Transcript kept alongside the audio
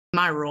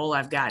My role,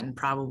 I've gotten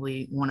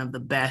probably one of the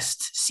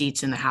best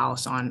seats in the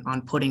house on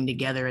putting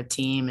together a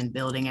team and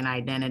building an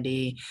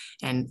identity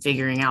and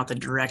figuring out the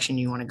direction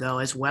you want to go,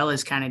 as well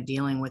as kind of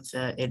dealing with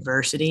the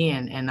adversity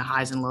and the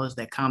highs and lows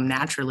that come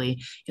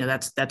naturally.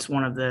 That's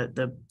one of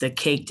the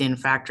caked in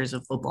factors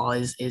of football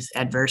is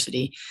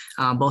adversity,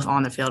 both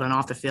on the field and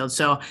off the field.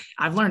 So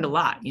I've learned a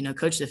lot.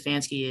 Coach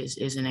Stefanski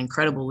is an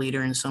incredible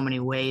leader in so many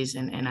ways,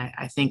 and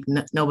I think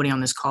nobody on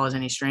this call is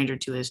any stranger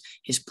to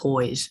his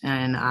poise.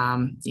 And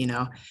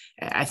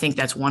I think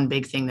that's one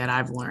big thing that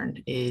I've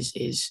learned is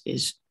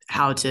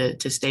how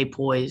to stay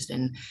poised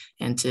and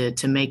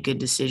to make good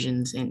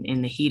decisions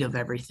in the heat of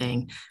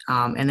everything.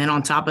 And then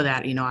on top of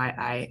that,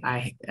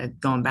 I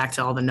going back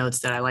to all the notes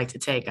that I like to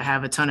take, I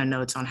have a ton of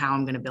notes on how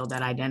I'm going to build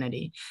that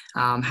identity,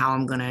 how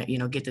I'm going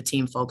to, get the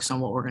team focused on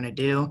what we're going to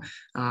do,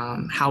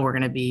 how we're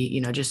going to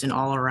be, just an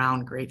all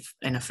around great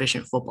and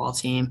efficient football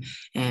team.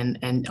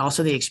 And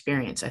also the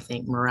experience. I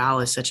think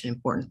morale is such an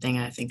important thing.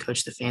 And I think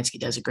Coach Stefanski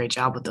does a great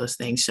job with those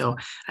things. So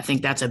I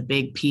think that's a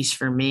big piece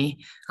for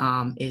me,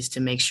 is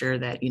to make sure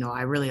that,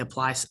 I really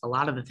apply a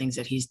lot of the things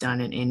that he's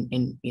done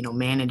in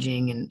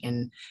managing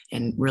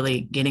and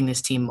really getting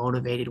this team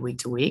motivated week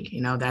to week.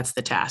 That's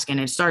the task. And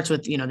it starts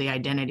with, the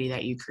identity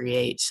that you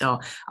create. So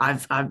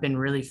I've been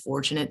really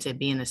fortunate to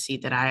be in the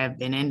seat that I have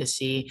been in, to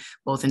see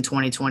both in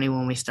 2020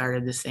 when we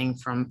started this thing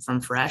from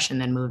fresh, and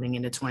then moving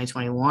into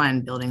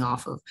 2021, building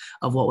off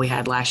of what we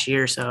had last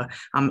year. So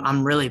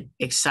I'm really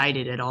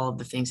excited at all of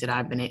the things that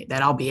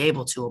I'll be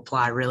able to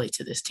apply really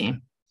to this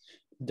team.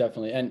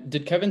 Definitely. And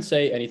did Kevin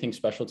say anything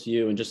special to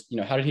you? And just,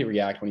 how did he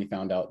react when he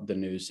found out the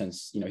news,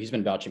 since, he's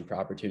been vouching for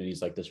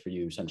opportunities like this for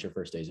you since your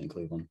first days in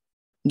Cleveland?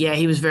 Yeah,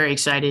 he was very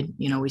excited.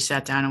 We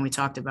sat down and we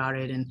talked about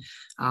it, and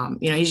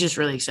he's just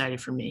really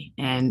excited for me,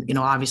 and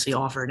obviously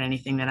offered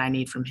anything that I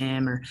need from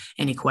him or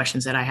any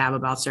questions that I have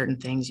about certain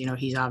things.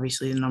 He's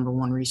obviously the number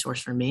one resource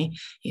for me.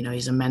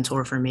 He's a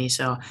mentor for me.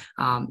 So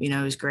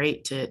it was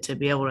great to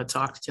be able to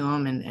talk to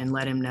him and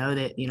let him know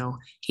that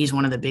he's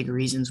one of the big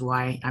reasons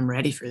why I'm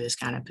ready for this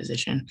kind of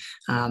position.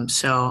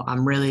 So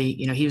I'm really,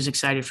 he was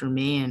excited for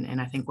me,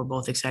 and I think we're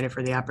both excited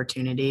for the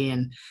opportunity.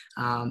 And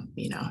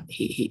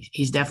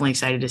he's definitely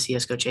excited to see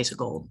us go chase a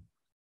gold.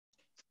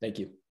 Thank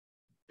you.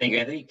 Thank you,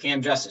 Anthony. Cam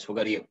Justice, we'll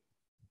go to you.